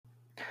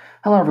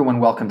Hello, everyone.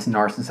 Welcome to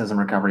Narcissism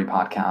Recovery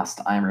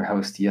Podcast. I am your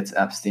host, Yitz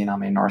Epstein.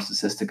 I'm a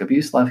narcissistic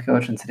abuse life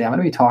coach, and today I'm going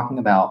to be talking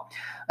about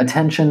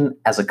attention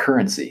as a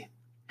currency.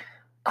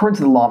 According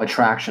to the law of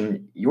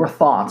attraction, your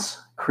thoughts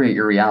create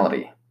your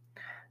reality.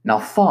 Now,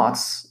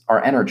 thoughts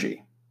are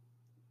energy.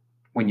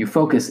 When you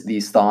focus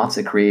these thoughts,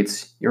 it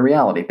creates your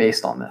reality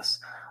based on this.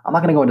 I'm not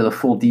going to go into the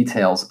full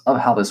details of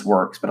how this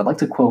works, but I'd like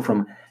to quote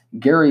from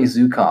Gary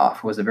Zukav,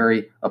 who has a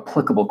very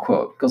applicable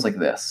quote. It goes like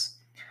this: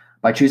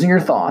 by choosing your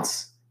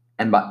thoughts,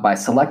 and by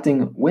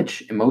selecting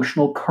which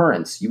emotional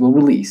currents you will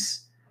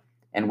release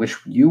and which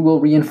you will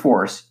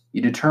reinforce,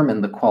 you determine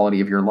the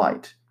quality of your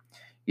light.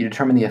 You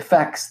determine the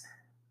effects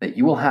that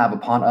you will have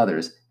upon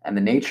others and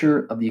the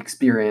nature of the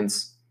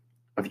experience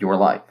of your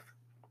life.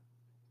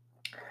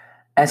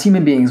 As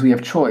human beings, we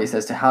have choice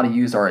as to how to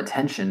use our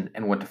attention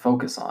and what to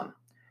focus on.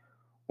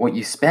 What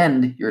you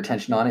spend your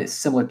attention on is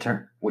similar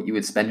to what you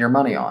would spend your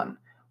money on.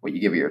 What you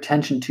give your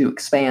attention to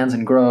expands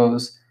and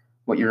grows.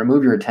 What you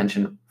remove your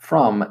attention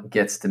from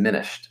gets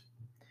diminished.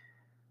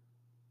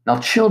 Now,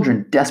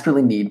 children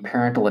desperately need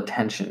parental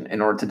attention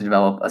in order to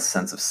develop a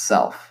sense of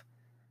self.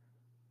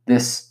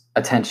 This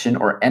attention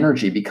or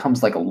energy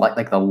becomes like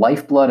the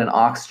lifeblood and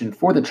oxygen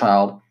for the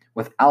child.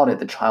 Without it,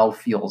 the child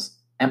feels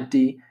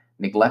empty,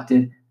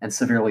 neglected, and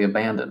severely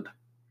abandoned.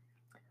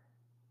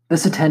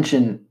 This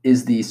attention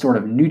is the sort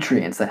of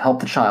nutrients that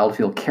help the child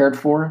feel cared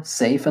for,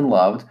 safe, and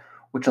loved,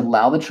 which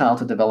allow the child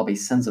to develop a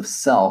sense of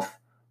self,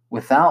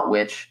 without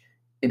which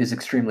it is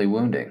extremely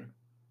wounding.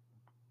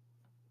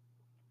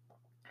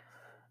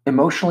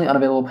 Emotionally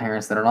unavailable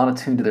parents that are not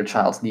attuned to their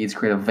child's needs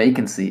create a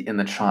vacancy in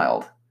the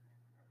child.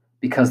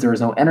 Because there is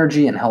no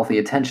energy and healthy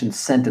attention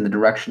sent in the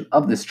direction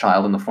of this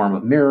child in the form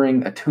of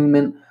mirroring,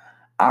 attunement,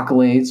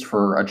 accolades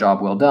for a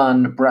job well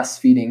done,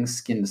 breastfeeding,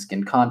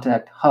 skin-to-skin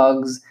contact,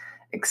 hugs,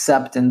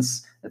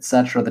 acceptance,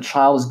 etc., the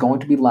child is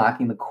going to be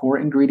lacking the core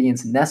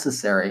ingredients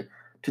necessary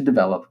to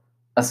develop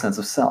a sense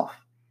of self.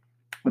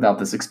 Without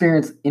this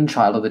experience in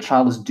childhood, the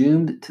child is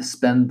doomed to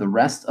spend the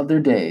rest of their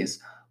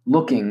days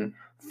looking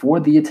for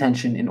this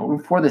attention in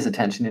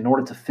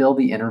order to fill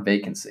the inner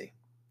vacancy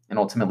and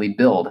ultimately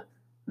build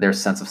their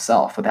sense of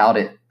self. Without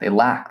it, they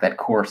lack that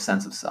core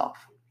sense of self.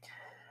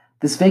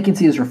 This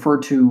vacancy is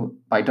referred to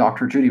by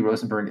Dr. Judy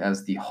Rosenberg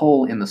as the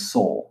hole in the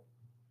soul.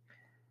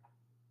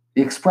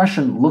 The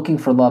expression looking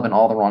for love in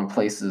all the wrong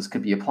places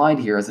could be applied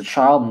here as a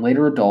child and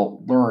later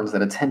adult learns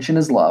that attention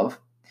is love,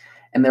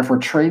 and therefore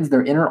trades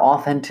their inner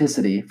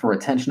authenticity for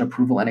attention,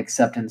 approval, and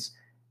acceptance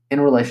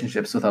in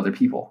relationships with other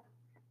people.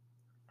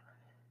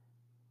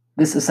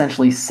 This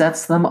essentially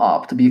sets them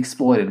up to be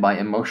exploited by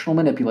emotional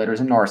manipulators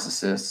and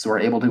narcissists who are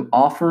able to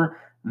offer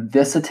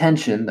this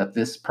attention that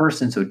this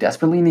person so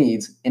desperately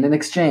needs in an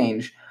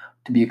exchange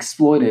to be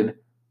exploited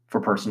for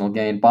personal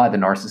gain by the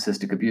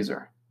narcissistic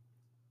abuser.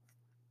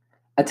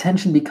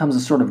 Attention becomes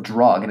a sort of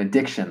drug, an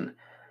addiction,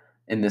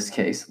 in this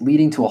case,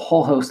 leading to a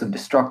whole host of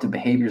destructive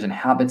behaviors and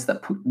habits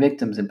that put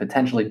victims in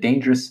potentially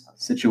dangerous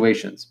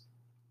situations,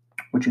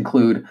 which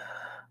include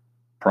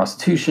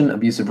prostitution,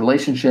 abusive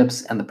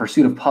relationships, and the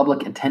pursuit of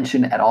public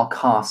attention at all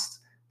costs,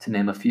 to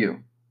name a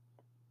few.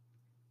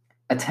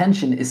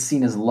 Attention is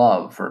seen as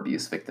love for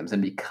abuse victims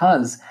and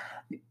becomes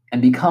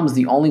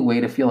the only way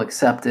to feel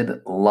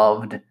accepted,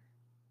 loved,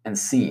 and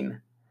seen.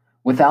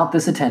 Without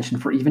this attention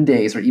for even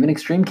days, or even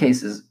extreme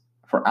cases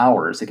for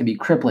hours, it can be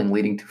crippling,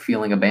 leading to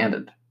feeling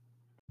abandoned.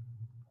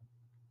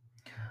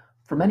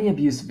 For many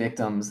abuse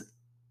victims,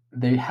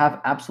 they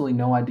have absolutely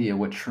no idea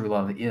what true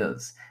love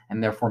is,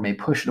 and therefore may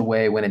push it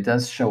away when it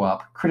does show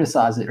up,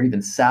 criticize it, or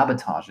even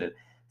sabotage it,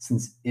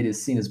 since it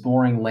is seen as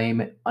boring,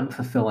 lame,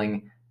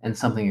 unfulfilling, and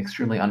something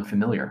extremely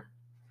unfamiliar.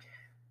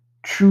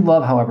 True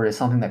love, however, is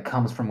something that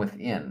comes from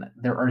within.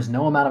 There is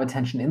no amount of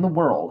attention in the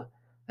world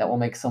that will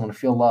make someone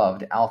feel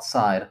loved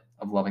outside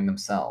of loving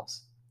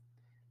themselves.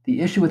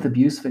 The issue with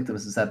abuse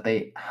victims is that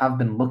they have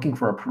been looking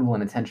for approval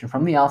and attention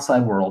from the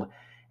outside world,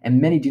 and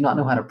many do not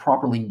know how to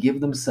properly give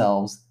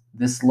themselves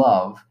this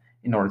love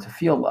in order to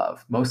feel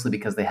love, mostly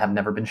because they have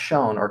never been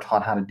shown or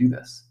taught how to do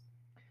this.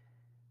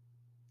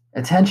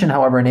 Attention,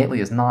 however, innately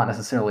is not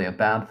necessarily a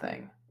bad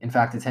thing. In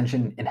fact,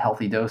 attention in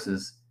healthy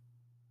doses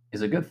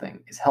is a good thing,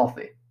 is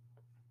healthy.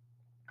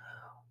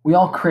 We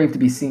all crave to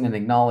be seen and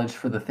acknowledged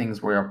for the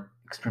things we are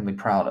extremely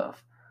proud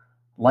of.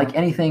 Like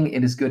anything,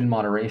 it is good in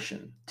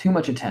moderation. Too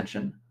much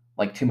attention,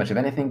 like too much of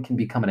anything, can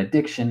become an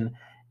addiction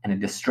and a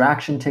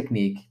distraction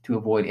technique to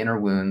avoid inner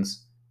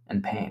wounds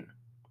and pain.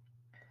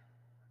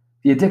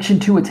 The addiction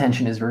to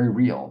attention is very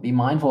real. Be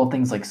mindful of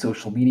things like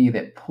social media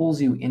that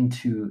pulls you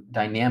into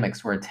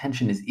dynamics where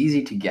attention is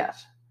easy to get.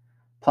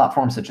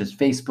 Platforms such as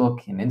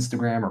Facebook and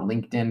Instagram or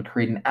LinkedIn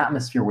create an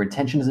atmosphere where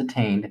attention is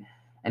attained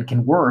and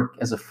can work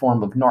as a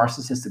form of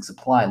narcissistic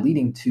supply,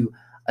 leading to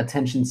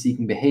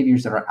attention-seeking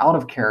behaviors that are out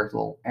of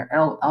character,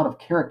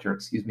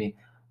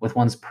 with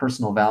one's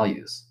personal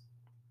values.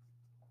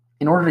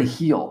 In order to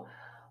heal,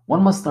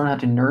 one must learn how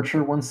to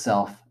nurture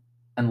oneself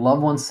and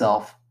love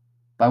oneself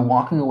by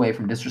walking away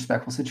from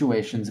disrespectful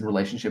situations and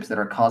relationships that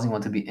are causing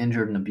one to be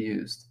injured and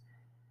abused.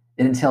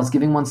 It entails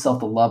giving oneself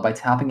the love by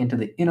tapping into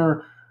the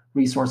inner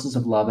resources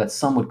of love that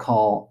some would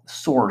call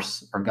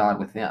source or God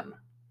within.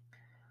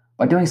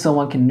 By doing so,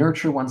 one can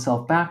nurture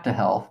oneself back to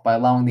health by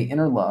allowing the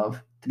inner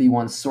love to be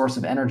one's source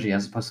of energy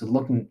as opposed to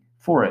looking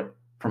for it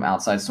from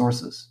outside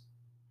sources.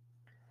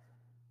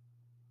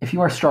 If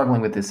you are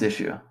struggling with this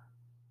issue,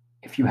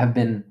 if you have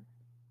been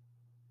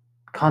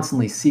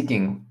constantly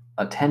seeking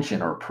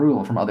attention or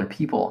approval from other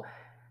people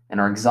and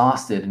are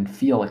exhausted and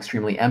feel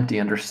extremely empty,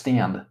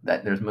 understand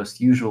that there's most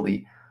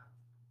usually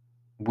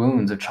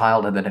wounds of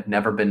childhood that have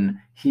never been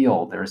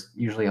healed. There's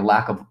usually a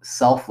lack of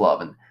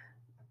self-love and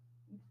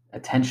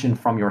attention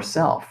from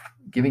yourself,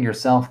 giving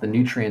yourself the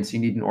nutrients you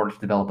need in order to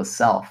develop a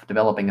self.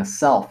 Developing a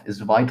self is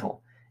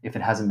vital if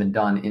it hasn't been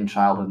done in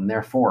childhood, and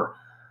therefore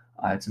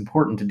it's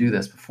important to do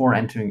this before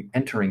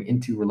entering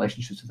into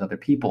relationships with other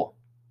people.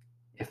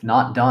 If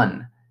not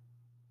done,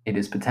 it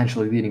is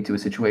potentially leading to a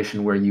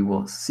situation where you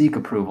will seek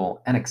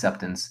approval and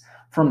acceptance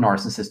from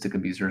narcissistic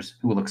abusers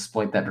who will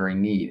exploit that very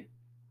need.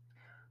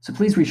 So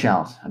please reach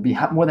out. I'd be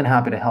more than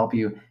happy to help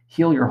you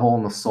heal your hole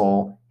in the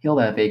soul, heal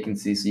that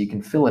vacancy so you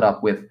can fill it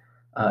up with,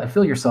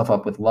 fill yourself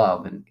up with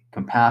love and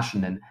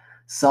compassion and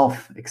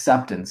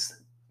self-acceptance,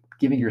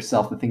 giving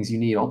yourself the things you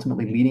need,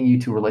 ultimately leading you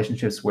to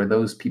relationships where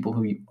those people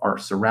who are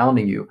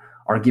surrounding you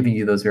are giving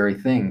you those very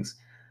things,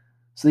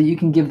 so that you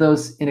can give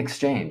those in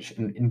exchange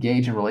and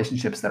engage in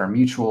relationships that are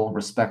mutual,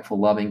 respectful,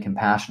 loving,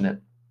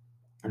 compassionate,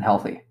 and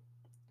healthy.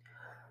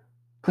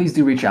 Please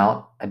do reach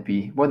out. I'd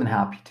be more than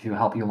happy to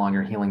help you along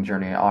your healing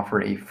journey. I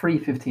offer a free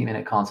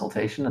 15-minute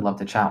consultation. I'd love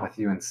to chat with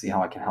you and see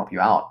how I can help you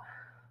out.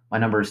 My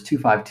number is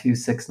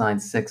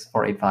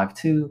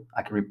 252-696-4852.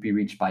 I can be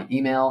reached by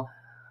email,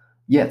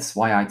 Yitz,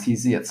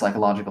 Y-I-T-Z, at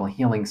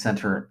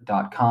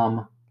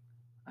psychologicalhealingcenter.com.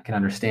 I can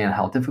understand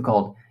how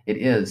difficult it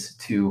is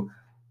to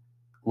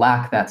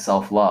lack that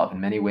self-love. In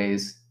many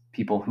ways,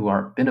 people who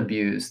are been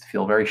abused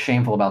feel very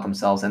shameful about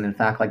themselves and in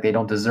fact like they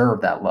don't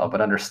deserve that love,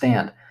 but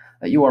understand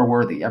that you are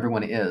worthy,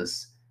 everyone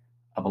is,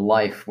 of a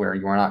life where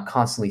you are not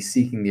constantly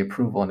seeking the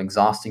approval and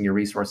exhausting your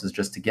resources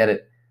just to get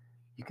it.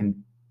 You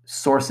can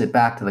source it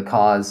back to the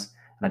cause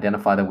and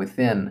identify that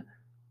within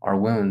are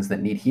wounds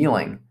that need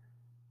healing,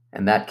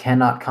 and that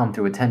cannot come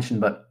through attention,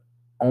 but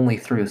only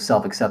through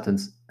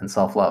self-acceptance and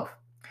self-love.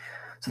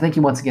 So thank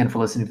you once again for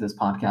listening to this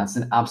podcast. It's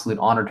an absolute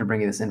honor to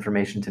bring you this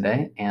information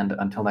today, and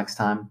until next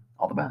time,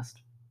 all the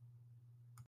best.